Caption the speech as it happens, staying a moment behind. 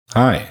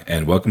Hi,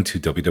 and welcome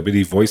to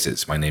WWD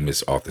Voices. My name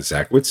is Arthur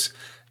Zachwitz,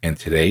 and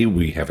today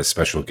we have a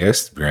special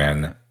guest,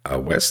 Brianne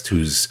West,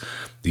 who's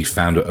the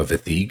founder of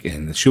Ethique,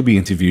 and she'll be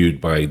interviewed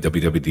by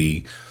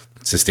WWD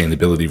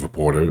sustainability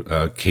reporter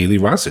Kaylee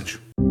Rossage.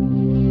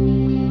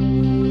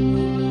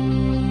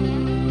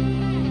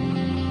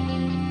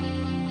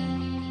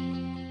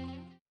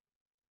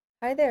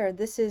 Hi there,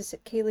 this is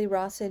Kaylee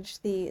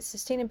Rossage, the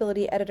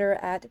sustainability editor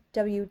at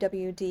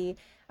WWD.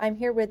 I'm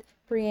here with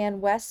Brianne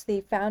West, the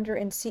founder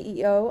and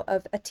CEO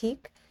of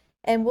Ethique,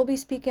 and we'll be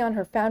speaking on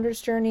her founder's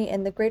journey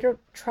and the greater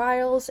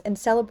trials and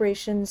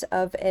celebrations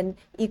of an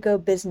eco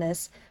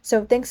business.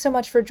 So thanks so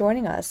much for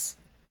joining us.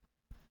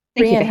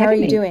 Thank you for Brianne, how are having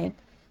you me. doing?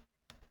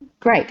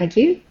 Great, thank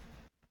you.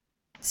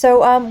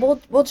 So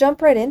we'll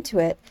jump right into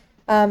it.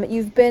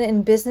 You've been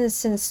in business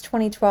since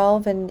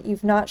 2012, and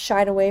you've not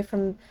shied away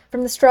from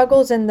the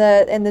struggles and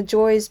the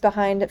joys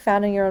behind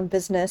founding your own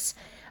business.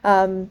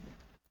 Um,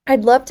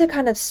 I'd love to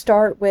kind of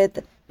start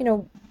with,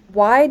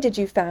 why did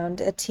you found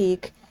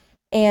Atik,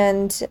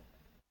 and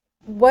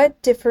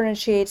what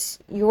differentiates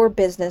your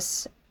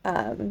business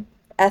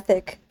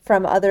ethic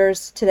from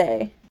others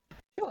today?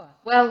 Sure.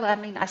 Well,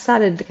 I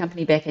started the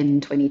company back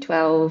in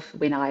 2012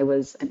 when I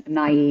was a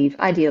naive,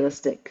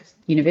 idealistic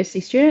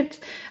university student.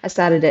 I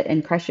started it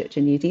in Christchurch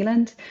in New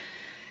Zealand,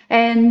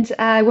 and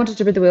I wanted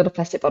to rid the world of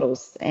plastic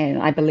bottles. And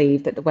I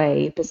believe that the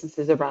way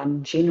businesses are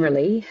run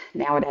generally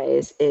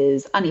nowadays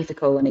is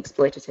unethical and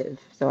exploitative.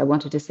 So I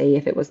wanted to see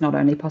if it was not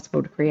only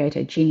possible to create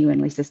a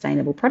genuinely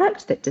sustainable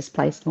product that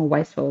displaced more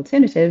wasteful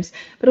alternatives,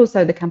 but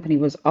also the company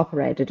was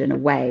operated in a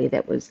way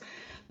that was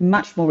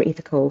much more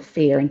ethical,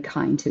 fair, and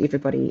kind to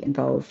everybody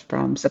involved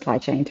from supply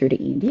chain through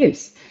to end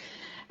use.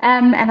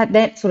 And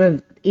that sort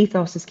of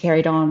ethos is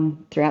carried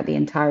on throughout the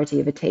entirety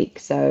of Atique.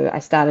 So I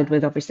started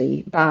with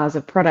obviously bars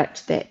of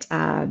product that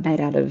are made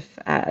out of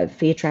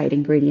fair trade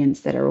ingredients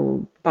that are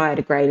all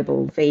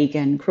biodegradable,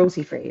 vegan,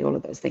 cruelty free, all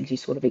of those things you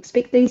sort of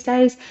expect these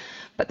days.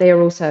 But they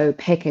are also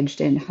packaged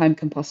in home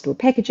compostable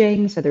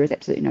packaging. So there is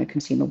absolutely no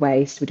consumer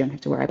waste. We don't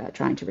have to worry about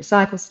trying to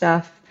recycle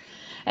stuff.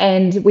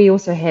 And we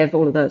also have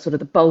all of the sort of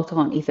the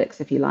bolt-on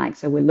ethics, if you like.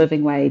 So we're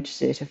living wage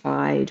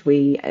certified.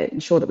 We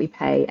ensure that we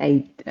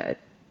pay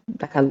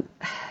like a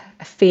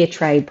fair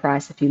trade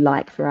price, if you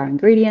like, for our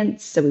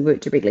ingredients. So we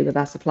work directly with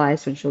our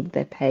suppliers to ensure that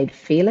they're paid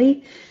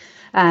fairly.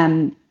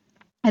 Um,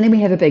 and then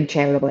we have a big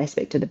charitable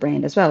aspect to the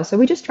brand as well. So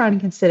we just try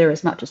and consider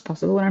as much as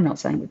possible. And I'm not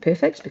saying we're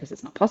perfect because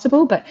it's not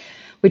possible, but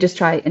we just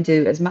try and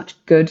do as much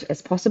good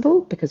as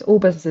possible because all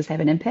businesses have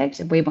an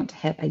impact and we want to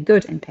have a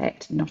good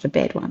impact, not a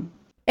bad one.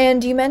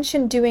 And you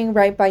mentioned doing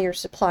right by your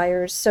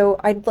suppliers, so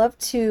I'd love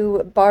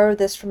to borrow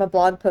this from a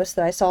blog post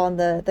that I saw on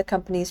the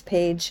company's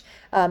page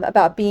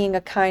about being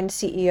a kind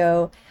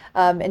CEO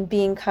and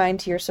being kind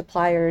to your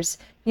suppliers.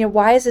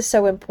 Why is this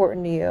so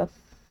important to you?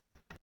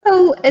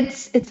 Well, it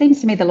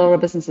seems to me that a lot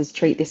of businesses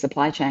treat their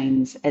supply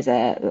chains as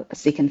a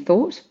second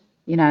thought.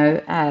 They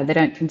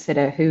don't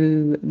consider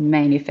who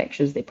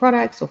manufactures their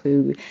products or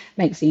who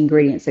makes the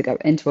ingredients that go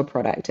into a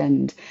product.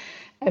 And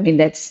I mean,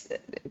 it's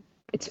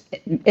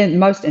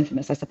most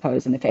infamous, I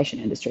suppose, in the fashion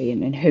industry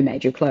and who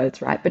made your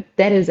clothes, right? But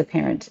that is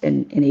apparent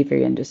in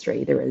every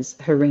industry. There is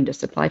horrendous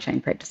supply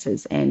chain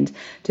practices, and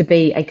to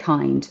be a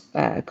kind,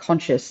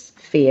 conscious,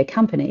 fair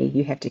company,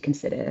 you have to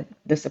consider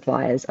the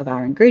suppliers of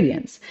our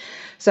ingredients.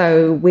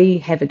 So we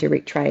have a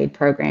direct trade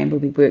program where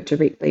we work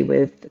directly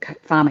with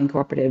farming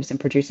cooperatives and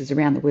producers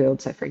around the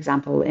world. So, for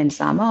example, in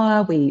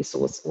Samoa, we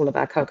source all of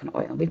our coconut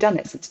oil. We've done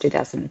that since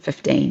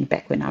 2015,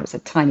 back when I was a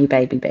tiny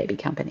baby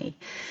company.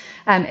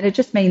 And it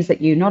just means that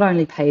you not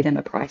only pay them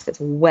a price that's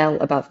well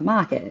above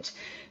market,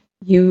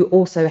 you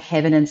also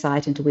have an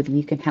insight into whether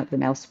you can help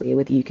them elsewhere,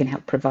 whether you can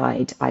help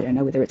provide, I don't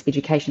know, whether it's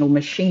educational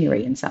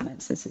machinery in some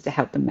instances to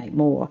help them make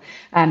more,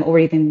 or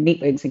even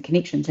networks and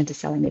connections into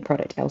selling their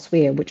product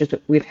elsewhere, which is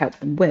what we've helped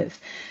them with.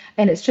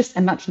 And it's just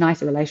a much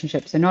nicer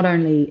relationship. So not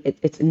only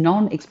it's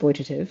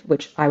non-exploitative,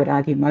 which I would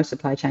argue most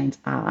supply chains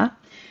are,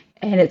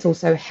 and it's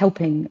also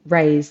helping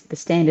raise the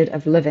standard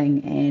of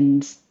living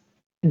and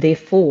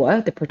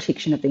therefore the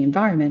protection of the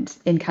environment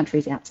in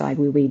countries outside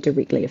where we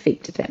directly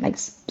affect, if that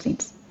makes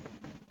sense.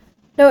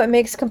 No, it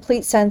makes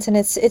complete sense, and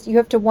you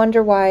have to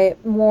wonder why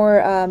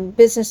more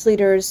business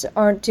leaders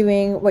aren't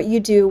doing what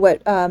you do,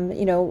 what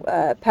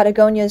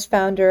Patagonia's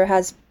founder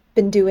has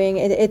been doing.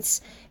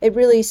 It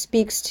really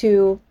speaks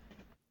to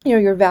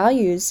your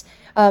values,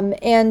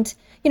 and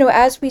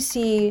as we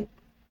see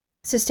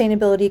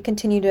sustainability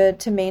continue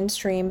to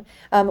mainstream.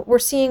 We're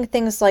seeing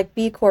things like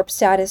B Corp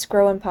status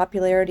grow in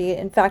popularity.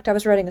 In fact, I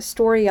was writing a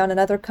story on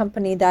another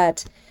company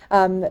that,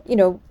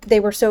 they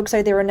were so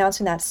excited they were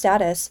announcing that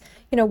status.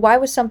 Why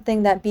was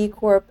something that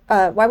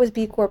why was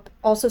B Corp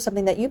also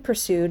something that you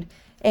pursued?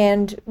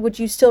 And would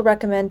you still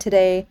recommend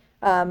today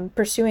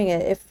pursuing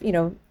it if,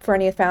 for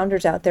any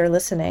founders out there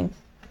listening?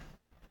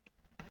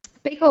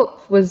 B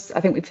Corp was, I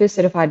think, we first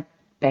certified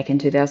back in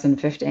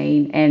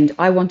 2015, and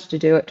I wanted to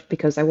do it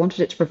because I wanted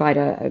it to provide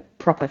a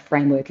proper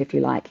framework, if you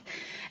like,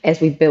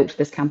 as we built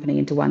this company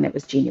into one that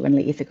was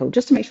genuinely ethical,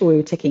 just to make sure we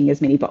were ticking as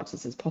many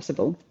boxes as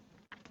possible.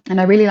 And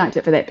I really liked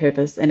it for that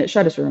purpose, and it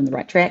showed us we were on the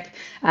right track.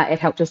 It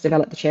helped us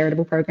develop the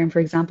charitable program, for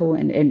example,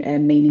 in a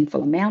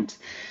meaningful amount.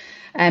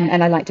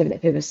 And I liked it for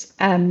that purpose.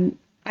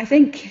 I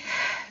think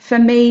for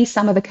me,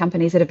 some of the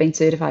companies that have been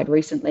certified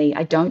recently,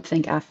 I don't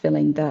think are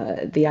filling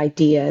the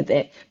idea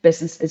that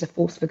business is a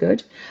force for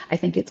good. I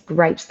think it's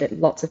great that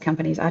lots of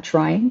companies are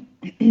trying,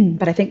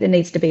 but I think there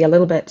needs to be a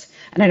little bit,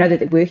 and I know that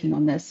they're working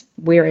on this,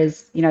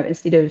 whereas,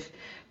 instead of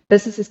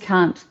businesses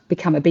can't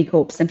become a B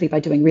Corp simply by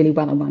doing really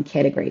well in one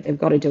category. They've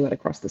got to do it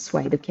across the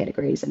swathe of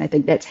categories. And I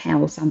think that's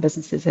how some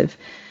businesses have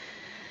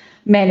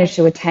manage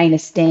to attain a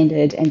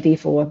standard and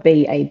therefore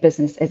be a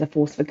business as a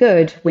force for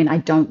good when I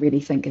don't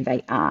really think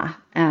they are.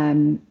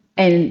 And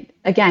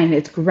again,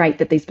 it's great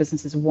that these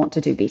businesses want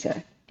to do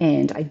better.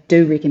 And I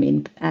do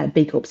recommend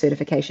B Corp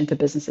certification for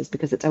businesses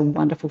because it's a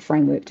wonderful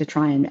framework to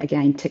try and,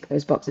 again, tick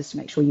those boxes to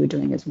make sure you're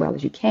doing as well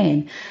as you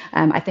can.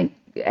 I think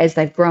as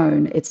they've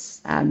grown,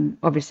 it's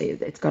obviously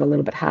it's got a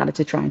little bit harder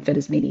to try and fit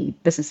as many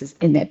businesses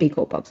in that B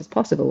Corp box as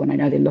possible. And I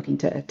know they're looking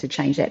to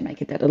change that,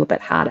 make it that a little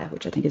bit harder,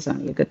 which I think is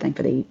only a good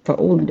thing for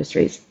all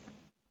industries.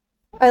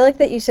 I like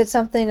that you said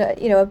something,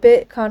 a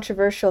bit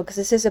controversial because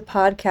this is a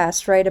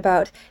podcast, right?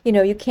 About,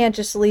 you can't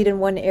just lead in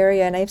one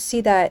area. And I see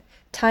that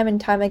time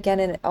and time again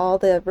in all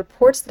the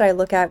reports that I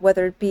look at,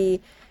 whether it be,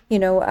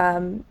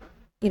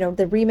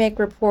 the remake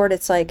report,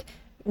 it's like,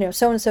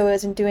 so-and-so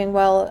isn't doing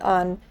well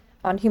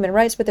on human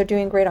rights, but they're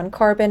doing great on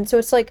carbon. So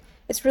it's like,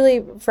 it's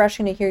really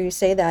refreshing to hear you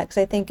say that because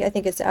I think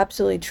it's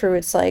absolutely true.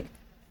 It's like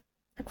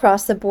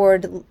across the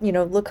board,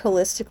 look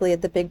holistically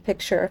at the big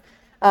picture.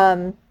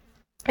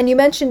 And you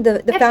mentioned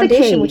the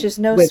foundation, which is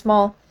no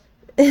small.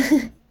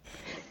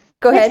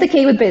 Go ahead. That's the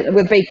key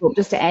with B Corp,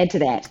 just to add to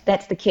that.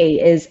 That's the key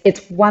is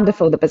it's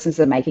wonderful that businesses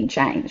are making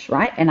change,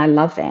 right? And I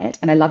love that.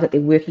 And I love that they're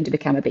working to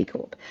become a B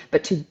Corp.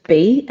 But to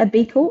be a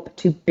B Corp,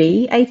 to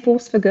be a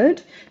force for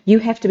good, you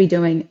have to be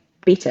doing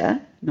better,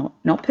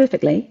 not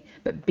perfectly,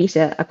 but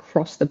better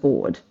across the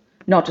board,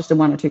 not just in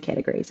one or two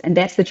categories. And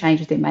that's the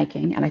changes they're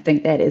making. And I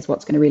think that is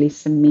what's going to really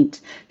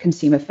cement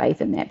consumer faith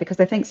in that, because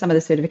I think some of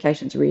the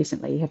certifications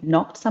recently have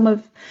knocked some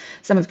of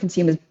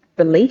consumers'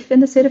 belief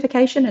in the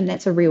certification, and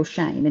that's a real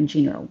shame in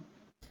general.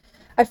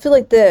 I feel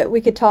like we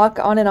could talk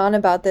on and on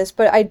about this,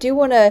 but I do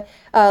want to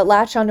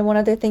latch on to one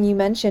other thing you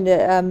mentioned.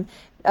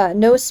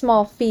 No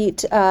small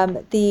feat,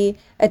 the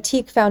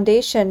Ethique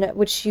Foundation,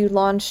 which you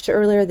launched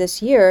earlier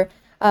this year.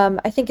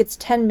 I think it's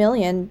 10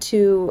 million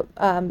to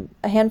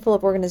a handful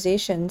of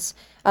organizations.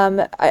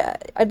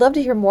 I'd love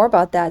to hear more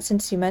about that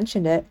since you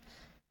mentioned it.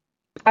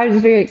 I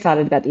was very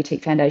excited about the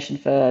Ethique Foundation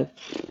for,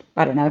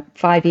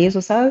 5 years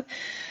or so.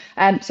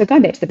 So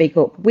going back to the B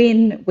Corp,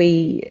 when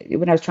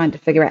I was trying to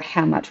figure out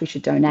how much we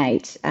should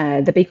donate,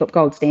 the B Corp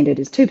gold standard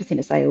is 2%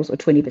 of sales or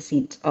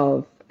 20%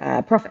 of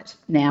profit.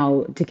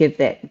 Now, to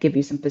give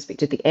you some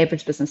perspective, the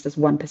average business does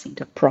 1%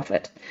 of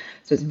profit.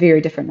 So it's very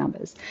different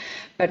numbers.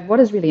 But what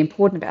is really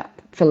important about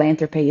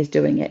philanthropy is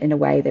doing it in a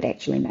way that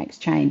actually makes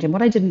change. And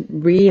what I didn't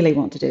really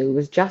want to do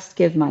was just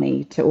give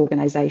money to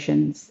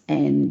organizations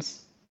and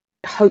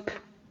hope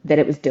that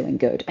it was doing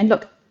good. And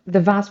look, the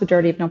vast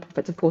majority of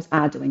nonprofits, of course,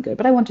 are doing good,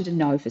 but I wanted to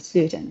know for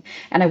certain,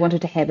 and I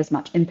wanted to have as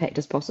much impact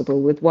as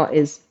possible with what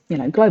is,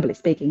 globally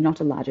speaking, not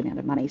a large amount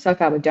of money. So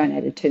far, we've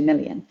donated 2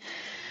 million.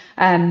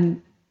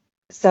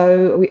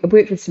 So we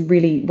worked with some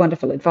really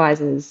wonderful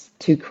advisors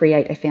to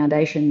create a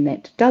foundation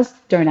that does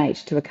donate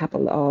to a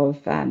couple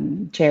of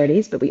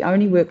charities, but we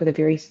only work with a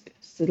very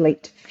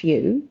select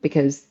few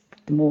because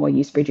the more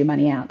you spread your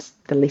money out,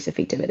 the less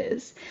effective it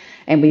is.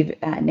 And we've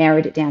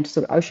narrowed it down to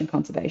sort of ocean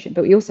conservation.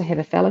 But we also have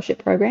a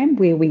fellowship program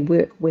where we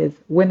work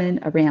with women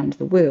around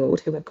the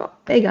world who have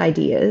got big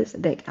ideas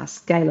that are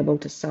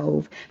scalable to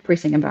solve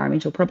pressing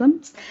environmental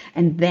problems.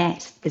 And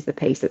that is the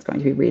piece that's going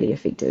to be really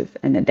effective.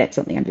 And that's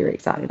something I'm very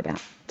excited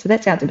about. So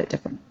that sounds a bit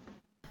different.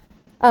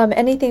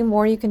 Anything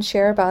more you can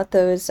share about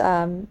those,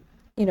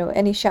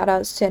 any shout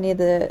outs to any of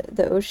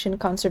the ocean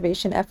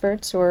conservation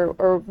efforts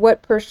or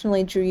what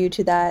personally drew you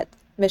to that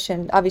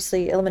mission?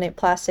 Obviously, eliminate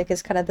plastic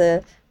is kind of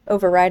the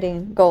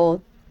overriding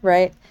goal,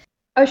 right?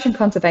 Ocean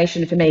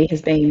conservation for me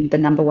has been the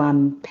number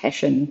one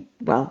passion.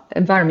 Well,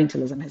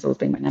 environmentalism has always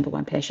been my number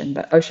one passion,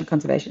 but ocean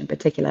conservation in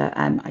particular.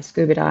 I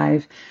scuba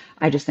dive.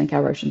 I just think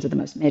our oceans are the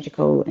most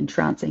magical,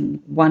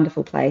 entrancing,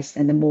 wonderful place.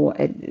 And the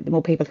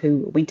more people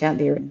who went out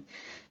there and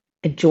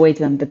enjoyed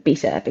them, the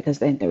better, because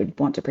then they would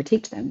want to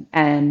protect them.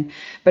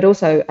 But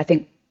also, I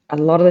think a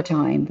lot of the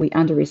time we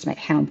underestimate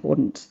how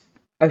important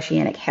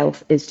oceanic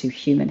health is to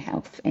human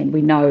health. And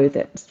we know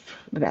that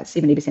about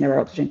 70% of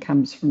our oxygen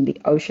comes from the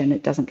ocean.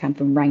 It doesn't come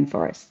from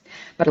rainforests.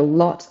 But a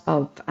lot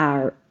of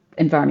our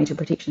environmental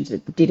protections are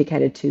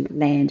dedicated to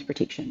land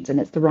protections,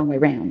 and it's the wrong way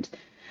around.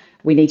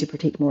 We need to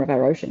protect more of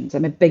our oceans.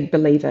 I'm a big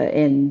believer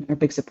in, or a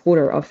big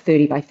supporter of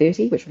 30 by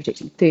 30, which is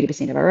protecting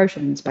 30% of our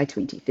oceans by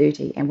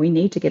 2030. And we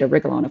need to get a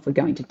wriggle on if we're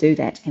going to do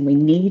that. And we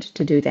need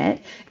to do that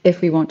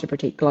if we want to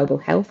protect global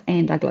health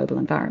and our global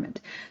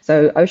environment.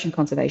 So ocean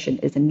conservation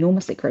is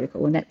enormously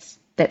critical, and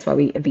that's why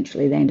we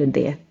eventually landed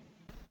there.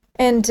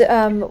 And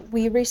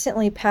we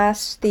recently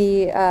passed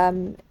the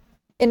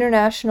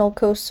International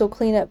Coastal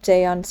Cleanup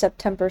Day on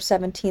September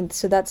 17th.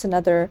 So that's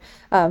another,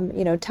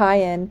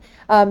 tie-in.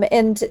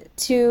 And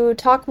to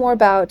talk more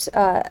about,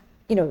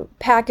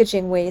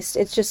 packaging waste,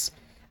 it's just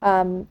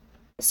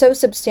so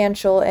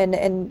substantial.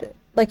 And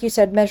like you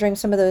said, measuring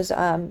some of those,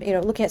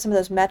 looking at some of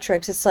those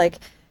metrics, it's like,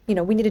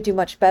 we need to do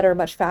much better,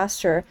 much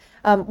faster.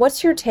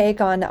 What's your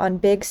take on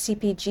big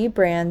CPG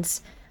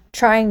brands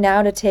trying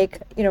now to take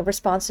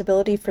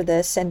responsibility for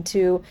this and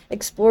to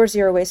explore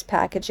zero waste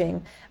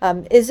packaging?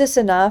 Is this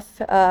enough?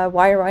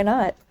 Why or why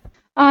not?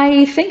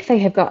 I think they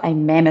have got a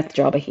mammoth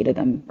job ahead of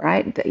them,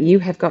 right? That you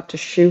have got to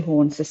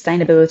shoehorn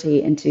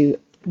sustainability into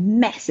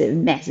massive,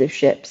 massive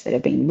ships that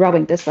have been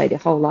rowing this way their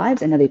whole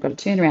lives, and now they've got to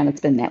turn around and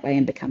spin that way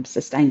and become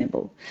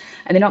sustainable.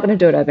 And they're not going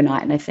to do it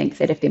overnight. And I think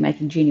that if they're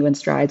making genuine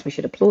strides, we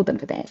should applaud them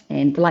for that.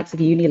 And the likes of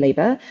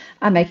Unilever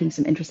are making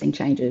some interesting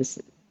changes.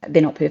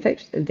 They're not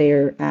perfect.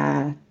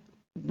 They're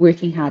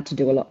working hard to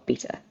do a lot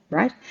better,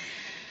 right?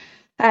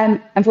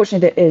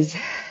 Unfortunately, there is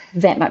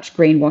that much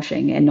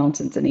greenwashing and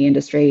nonsense in the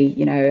industry.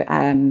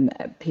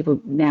 People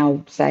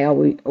now say,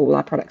 "Oh, all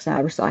our products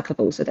are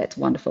recyclable, so that's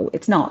wonderful."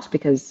 It's not,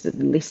 because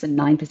less than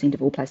 9%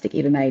 of all plastic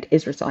ever made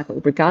is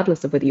recyclable,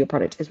 regardless of whether your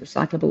product is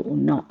recyclable or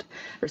not.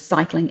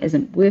 Recycling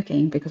isn't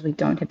working because we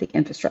don't have the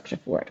infrastructure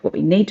for it. What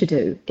we need to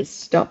do is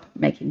stop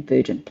making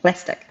virgin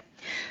plastic.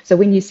 So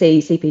when you see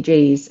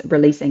CPGs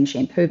releasing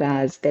shampoo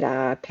bars that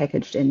are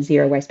packaged in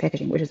zero waste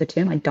packaging, which is a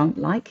term I don't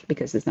like,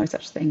 because there's no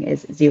such thing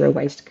as zero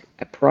waste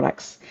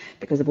products,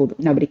 because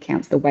nobody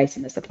counts the waste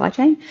in the supply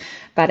chain,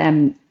 but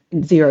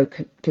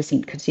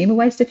 0% consumer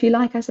waste, if you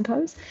like, I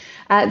suppose.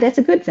 That's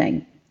a good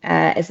thing,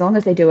 as long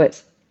as they do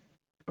it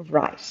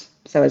right.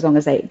 So as long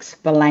as they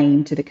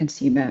explain to the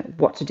consumer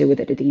what to do with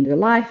it at the end of the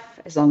life,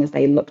 as long as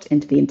they looked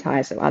into the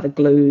entire, so are the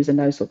glues and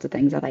those sorts of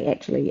things, are they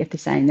actually, if they're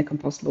saying they're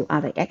compostable, are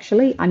they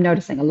actually? I'm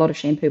noticing a lot of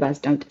shampoo bars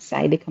don't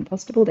say they're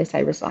compostable, they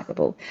say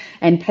recyclable.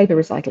 And paper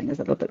recycling is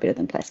a little bit better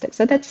than plastic.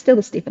 So that's still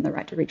a step in the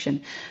right direction.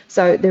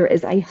 So there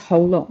is a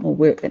whole lot more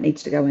work that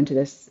needs to go into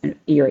this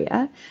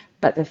area.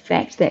 But the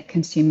fact that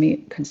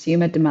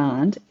consumer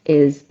demand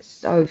is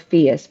so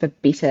fierce for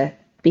better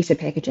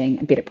packaging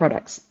and better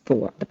products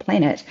for the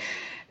planet,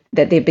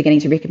 that they're beginning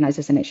to recognize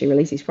this and actually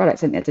release these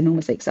products, and that's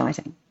enormously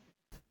exciting.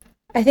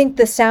 I think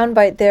the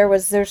soundbite there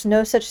was there's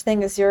no such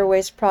thing as zero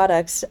waste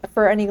products.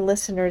 For any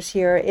listeners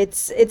here,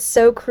 it's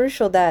so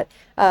crucial that,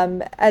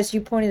 as you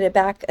pointed it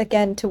back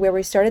again to where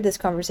we started this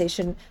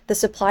conversation, the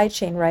supply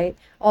chain, right?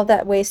 All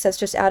that waste that's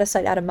just out of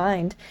sight, out of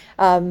mind.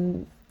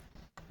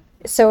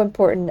 So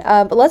important.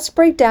 But let's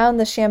break down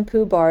the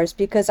shampoo bars,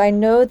 because I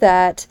know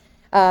that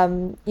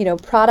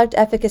product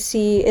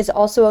efficacy is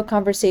also a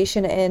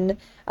conversation in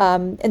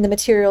the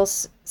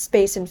materials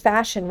space in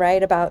fashion,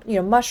 right? About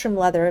mushroom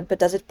leather, but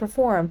does it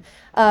perform?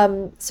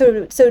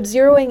 So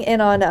zeroing in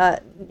on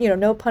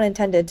no pun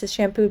intended, to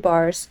shampoo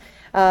bars.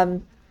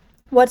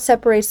 What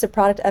separates the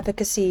product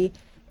efficacy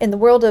in the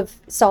world of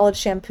solid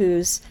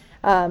shampoos?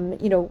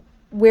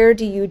 Where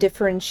do you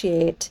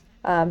differentiate?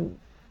 And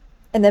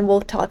then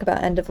we'll talk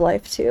about end of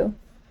life too.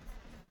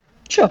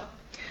 Sure.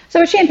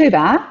 So a shampoo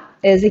bar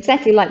is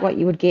exactly like what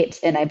you would get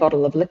in a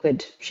bottle of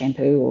liquid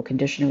shampoo or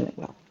conditioner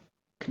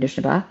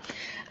bar.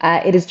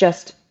 It is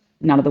just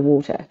none of the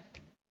water.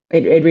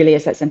 It really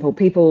is that simple.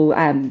 People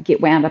get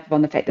wound up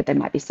on the fact that they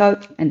might be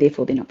soap, and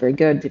therefore they're not very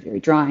good, they're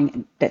very drying,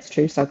 and that's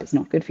true, soap is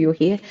not good for your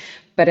hair.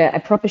 But a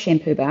proper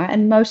shampoo bar,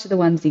 and most of the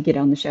ones you get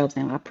on the shelves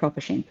now are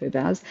proper shampoo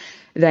bars,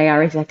 they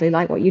are exactly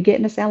like what you get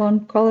in a salon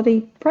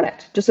quality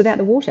product, just without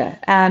the water.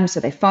 So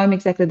they foam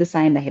exactly the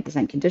same, they have the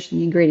same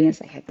conditioning ingredients,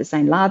 they have the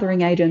same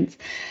lathering agents.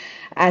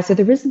 So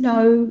there is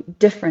no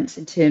difference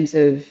in terms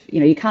of,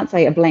 you can't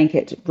say a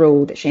blanket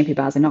rule that shampoo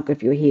bars are not good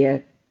for your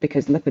hair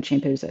because liquid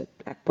shampoos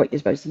are what you're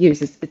supposed to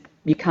use.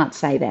 You can't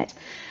say that.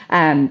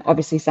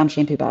 Obviously, some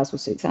shampoo bars will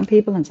suit some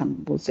people and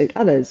some will suit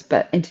others.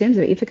 But in terms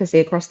of efficacy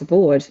across the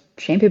board,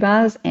 shampoo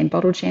bars and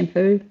bottled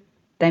shampoo,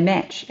 they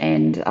match.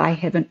 And I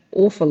have an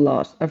awful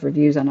lot of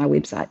reviews on our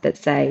website that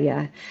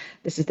say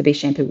this is the best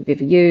shampoo we've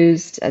ever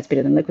used. It's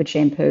better than liquid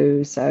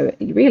shampoo. So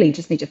you really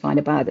just need to find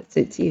a bar that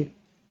suits you.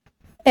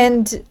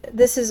 And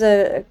this is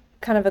a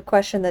kind of a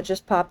question that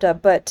just popped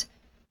up, but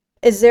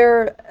is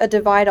there a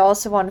divide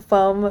also on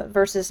foam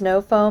versus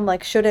no foam?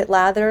 Like, should it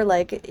lather,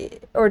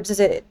 or does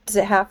it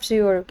have to,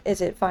 or is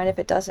it fine if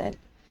it doesn't?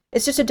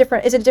 It's a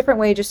different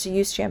way just to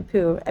use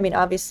shampoo. I mean,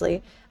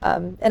 obviously,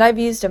 and I've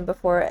used them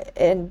before,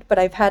 but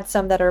I've had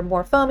some that are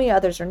more foamy,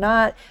 others are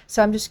not.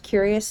 So I'm just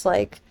curious,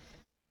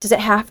 does it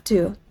have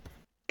to?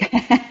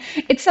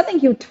 It's something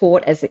you're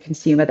taught as a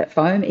consumer that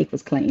foam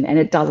equals clean, and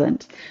it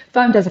doesn't.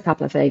 Foam does a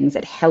couple of things.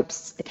 It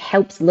helps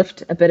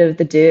lift a bit of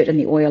the dirt and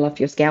the oil off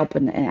your scalp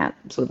and out,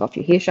 sort of off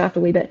your hair shaft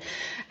a wee bit.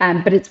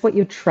 But it's what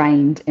you're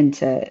trained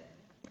into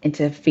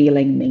into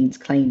feeling means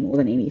clean more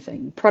than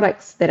anything.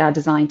 Products that are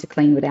designed to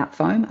clean without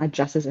foam are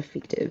just as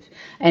effective.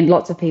 And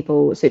lots of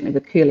people, certainly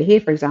with curly hair,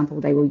 for example,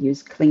 they will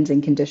use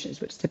cleansing conditioners,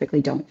 which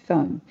typically don't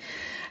foam.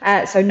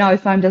 So no,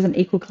 foam doesn't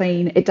equal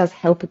clean. It does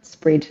help it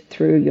spread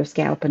through your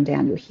scalp and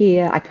down your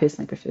hair. I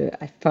personally prefer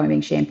a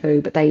foaming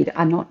shampoo, but they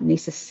are not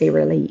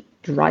necessarily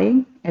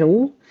drying at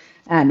all.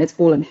 It's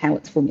all in how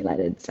it's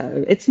formulated.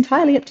 So it's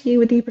entirely up to you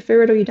whether you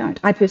prefer it or you don't.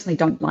 I personally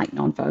don't like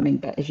non-foaming,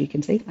 but as you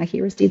can see, my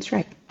hair is dead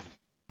straight.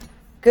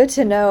 Good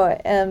to know.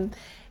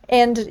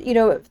 And,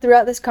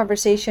 throughout this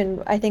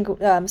conversation, I think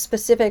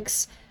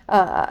specifics,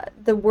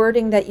 the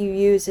wording that you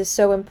use is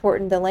so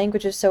important. The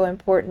language is so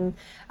important.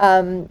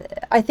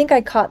 I think I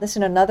caught this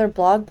in another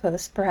blog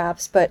post,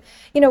 perhaps, but,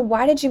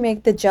 why did you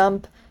make the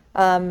jump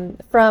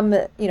from,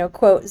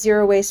 quote,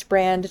 zero waste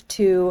brand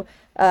to,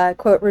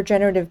 quote,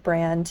 regenerative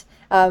brand?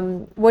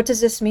 What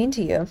does this mean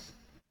to you?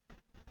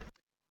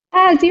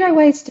 Zero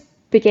waste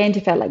began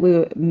to feel like we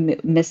were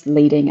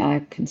misleading our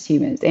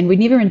consumers, and we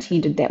never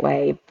intended that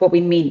way. What we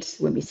meant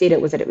when we said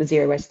it was that it was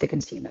zero waste to the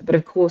consumer. But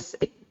of course,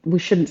 we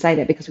shouldn't say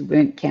that because we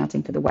weren't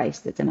counting for the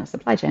waste that's in our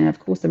supply chain. And of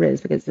course, there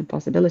is, because it's a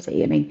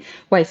possibility. I mean,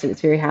 waste at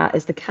its very heart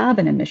is the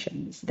carbon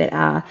emissions that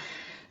are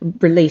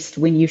released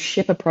when you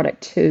ship a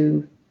product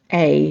to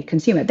a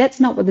consumer. That's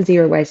not what the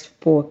zero waste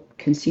for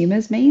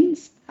consumers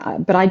means.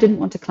 But I didn't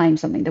want to claim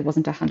something that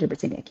wasn't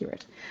 100%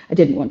 accurate. I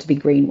didn't want to be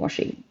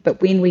greenwashy.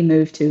 But when we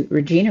move to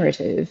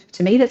regenerative,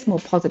 to me, that's a more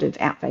positive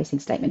outfacing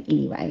statement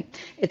anyway.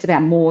 It's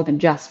about more than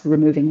just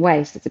removing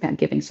waste. It's about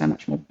giving so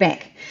much more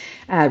back.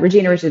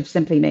 Regenerative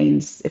simply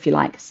means, if you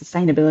like,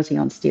 sustainability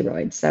on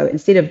steroids. So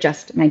instead of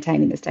just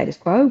maintaining the status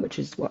quo, which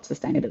is what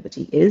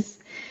sustainability is,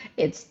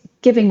 it's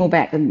giving more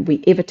back than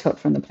we ever took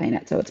from the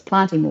planet. So it's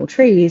planting more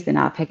trees than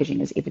our packaging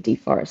has ever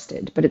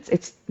deforested. But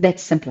it's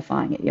that's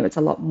simplifying it. It's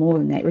a lot more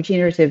than that.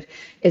 Regenerative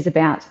is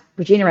about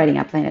regenerating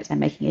our planet and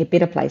making it a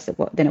better place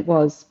than it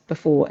was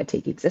before a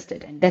tech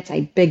existed. And that's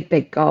a big,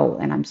 big goal.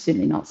 And I'm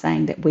certainly not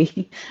saying that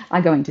we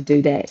are going to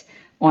do that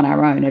on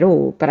our own at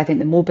all. But I think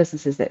the more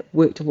businesses that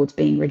work towards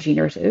being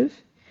regenerative,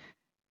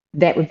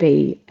 that would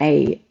be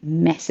a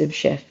massive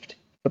shift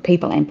for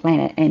people and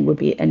planet, and would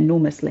be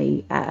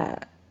enormously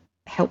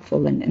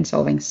helpful in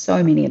solving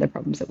so many of the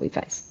problems that we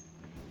face.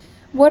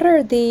 What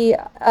are the,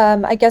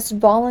 I guess,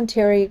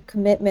 voluntary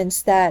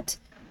commitments that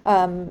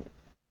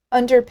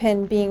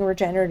underpin being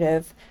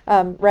regenerative,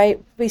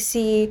 right? We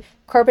see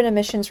carbon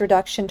emissions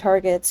reduction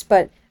targets,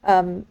 but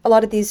a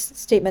lot of these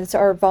statements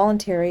are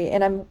voluntary,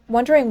 and I'm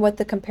wondering what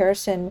the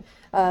comparison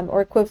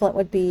or equivalent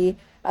would be,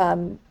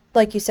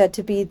 like you said,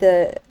 to be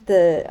the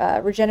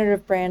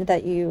regenerative brand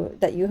that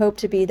you hope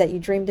to be, that you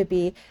dream to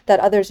be, that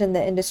others in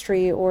the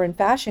industry or in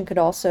fashion could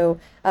also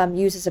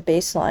use as a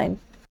baseline.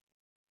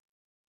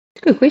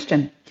 Good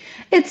question.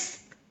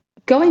 It's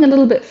going a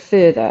little bit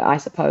further, I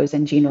suppose,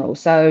 in general.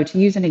 So to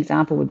use an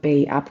example would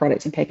be our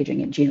products and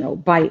packaging in general.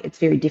 By its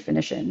very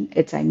definition,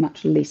 it's a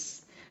much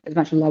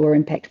lower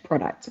impact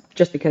product,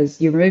 just because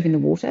you're removing the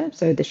water.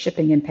 So the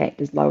shipping impact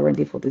is lower, and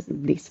therefore there's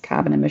less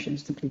carbon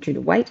emissions simply due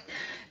to weight.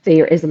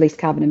 There is the least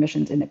carbon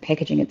emissions in the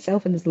packaging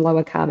itself, and there's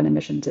lower carbon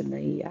emissions in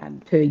the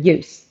per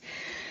use.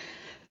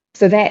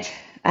 So that,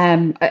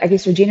 I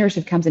guess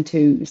regenerative comes in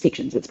two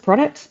sections. It's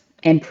product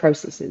and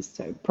processes.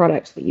 So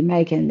products that you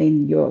make, and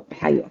then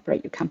how you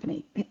operate your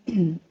company.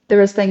 There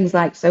is things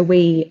like, so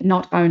we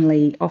not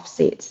only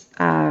offset,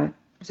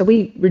 so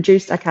we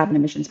reduced our carbon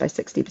emissions by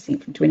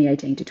 60% from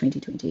 2018 to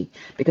 2020,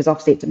 because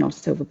offsets are not a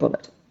silver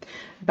bullet.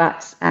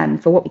 But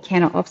for what we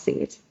cannot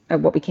offset,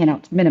 what we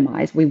cannot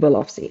minimize, we will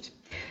offset.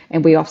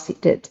 And we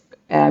offset it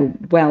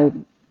well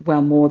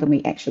more than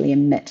we actually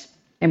emit.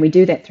 And we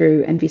do that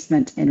through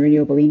investment in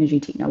renewable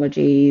energy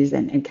technologies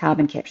and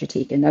carbon capture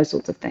tech and those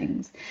sorts of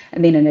things.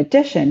 And then in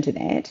addition to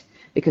that,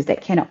 because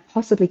that cannot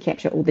possibly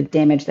capture all the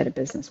damage that a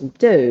business will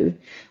do,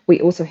 we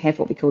also have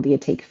what we call the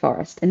Ateak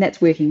Forest. And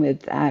that's working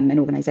with an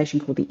organisation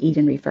called the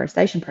Eden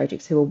Reforestation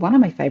Projects, who are one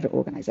of my favourite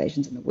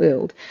organisations in the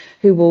world,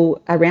 who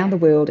will, around the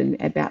world, in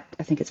about,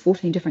 I think it's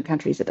 14 different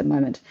countries at the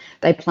moment,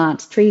 they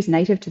plant trees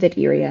native to that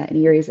area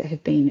in areas that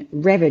have been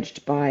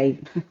ravaged by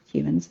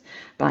humans,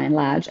 by and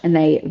large, and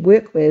they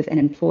work with and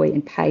employ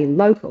and pay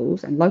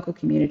locals and local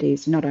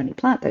communities to not only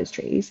plant those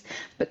trees,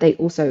 but they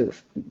also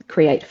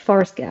create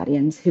forest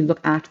guardians who look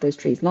after those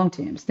trees long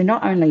term. So they're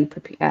not only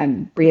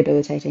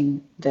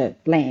rehabilitating the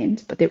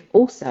land, but they're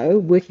also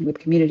working with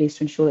communities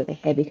to ensure that they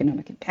have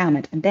economic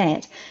empowerment, and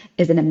that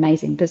is an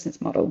amazing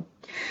business model.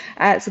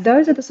 So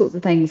those are the sorts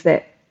of things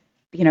that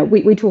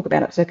we talk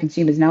about it so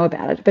consumers know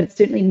about it, but it's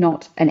certainly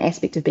not an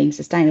aspect of being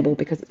sustainable,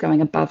 because it's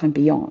going above and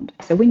beyond.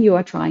 So when you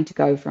are trying to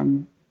go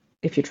from,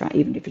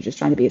 even if you're just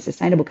trying to be a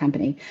sustainable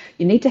company,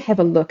 you need to have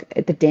a look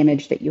at the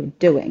damage that you're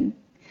doing.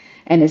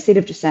 And instead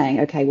of just saying,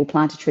 okay, we'll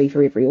plant a tree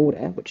for every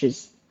order, which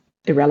is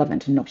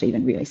irrelevant and not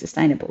even really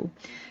sustainable,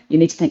 you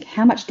need to think,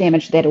 how much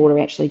damage did that order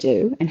actually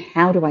do? And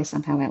how do I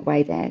somehow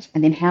outweigh that?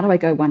 And then how do I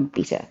go one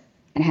better?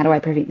 And how do I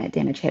prevent that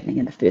damage happening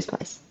in the first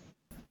place?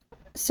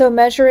 So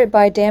measure it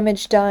by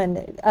damage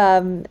done.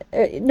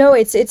 No,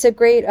 it's a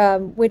great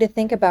way to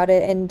think about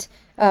it, and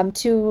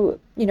to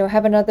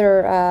have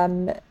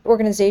another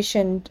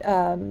organization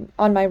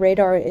on my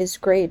radar is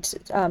great.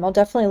 I'll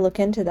definitely look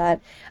into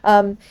that.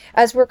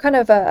 As we're kind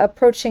of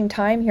approaching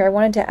time here, I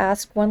wanted to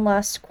ask one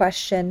last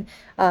question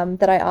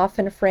that I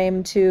often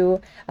frame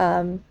to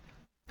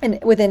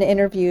within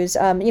interviews.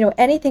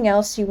 Anything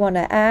else you want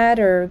to add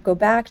or go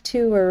back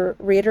to or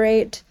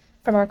reiterate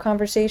from our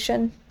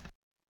conversation?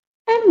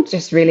 And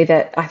just really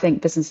that I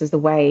think business is the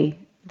way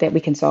that we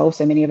can solve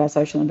so many of our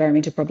social and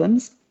environmental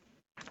problems.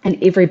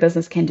 And every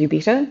business can do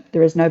better.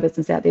 There is no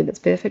business out there that's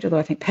perfect, although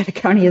I think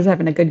Patagonia is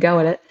having a good go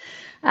at it.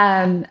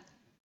 Um,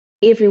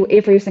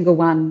 every single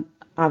one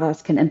of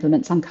us can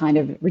implement some kind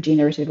of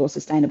regenerative or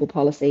sustainable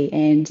policy.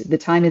 And the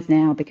time is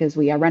now, because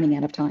we are running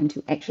out of time,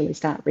 to actually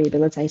start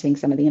rehabilitating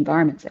some of the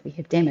environments that we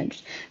have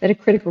damaged that are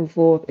critical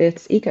for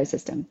Earth's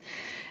ecosystem.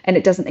 And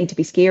it doesn't need to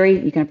be scary.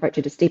 You can approach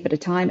it a step at a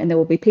time, and there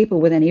will be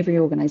people within every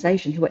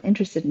organization who are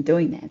interested in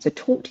doing that. So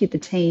talk to the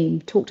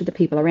team, talk to the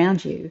people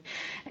around you,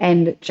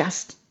 and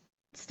just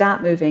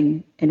start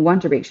moving in one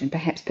direction.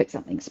 Perhaps pick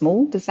something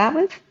small to start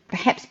with.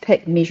 Perhaps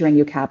pick measuring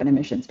your carbon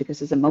emissions, because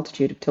there's a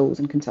multitude of tools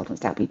and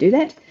consultants to help you do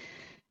that.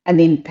 And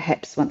then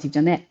perhaps once you've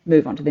done that,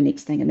 move on to the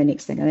next thing and the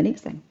next thing and the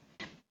next thing.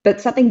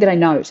 But something that I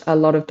note a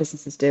lot of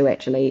businesses do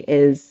actually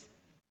is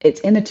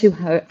it's in a too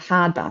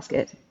hard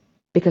basket,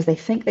 because they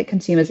think that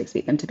consumers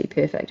expect them to be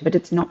perfect, but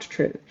it's not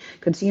true.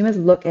 Consumers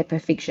look at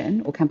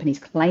perfection, or companies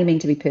claiming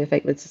to be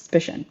perfect, with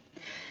suspicion.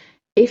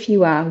 If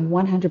you are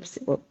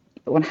 100%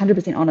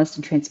 honest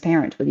and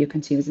transparent with your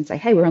consumers and say,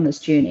 hey, we're on this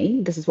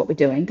journey, this is what we're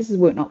doing, this is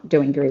what we're not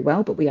doing very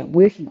well, but we are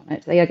working on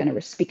it, they are going to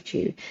respect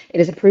you.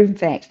 It is a proven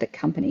fact that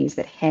companies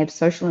that have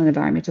social and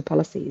environmental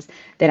policies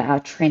that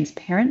are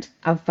transparent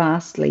are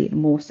vastly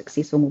more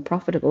successful, more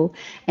profitable,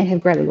 and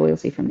have greater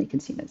loyalty from their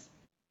consumers.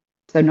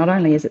 So not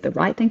only is it the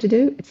right thing to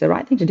do, it's the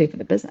right thing to do for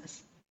the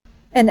business.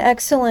 An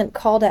excellent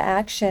call to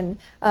action.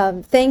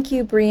 Thank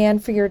you,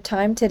 Brianne, for your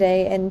time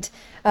today, and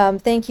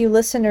thank you,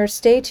 listeners.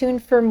 Stay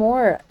tuned for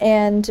more,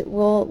 and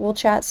we'll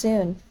chat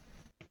soon.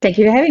 Thank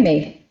you for having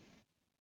me.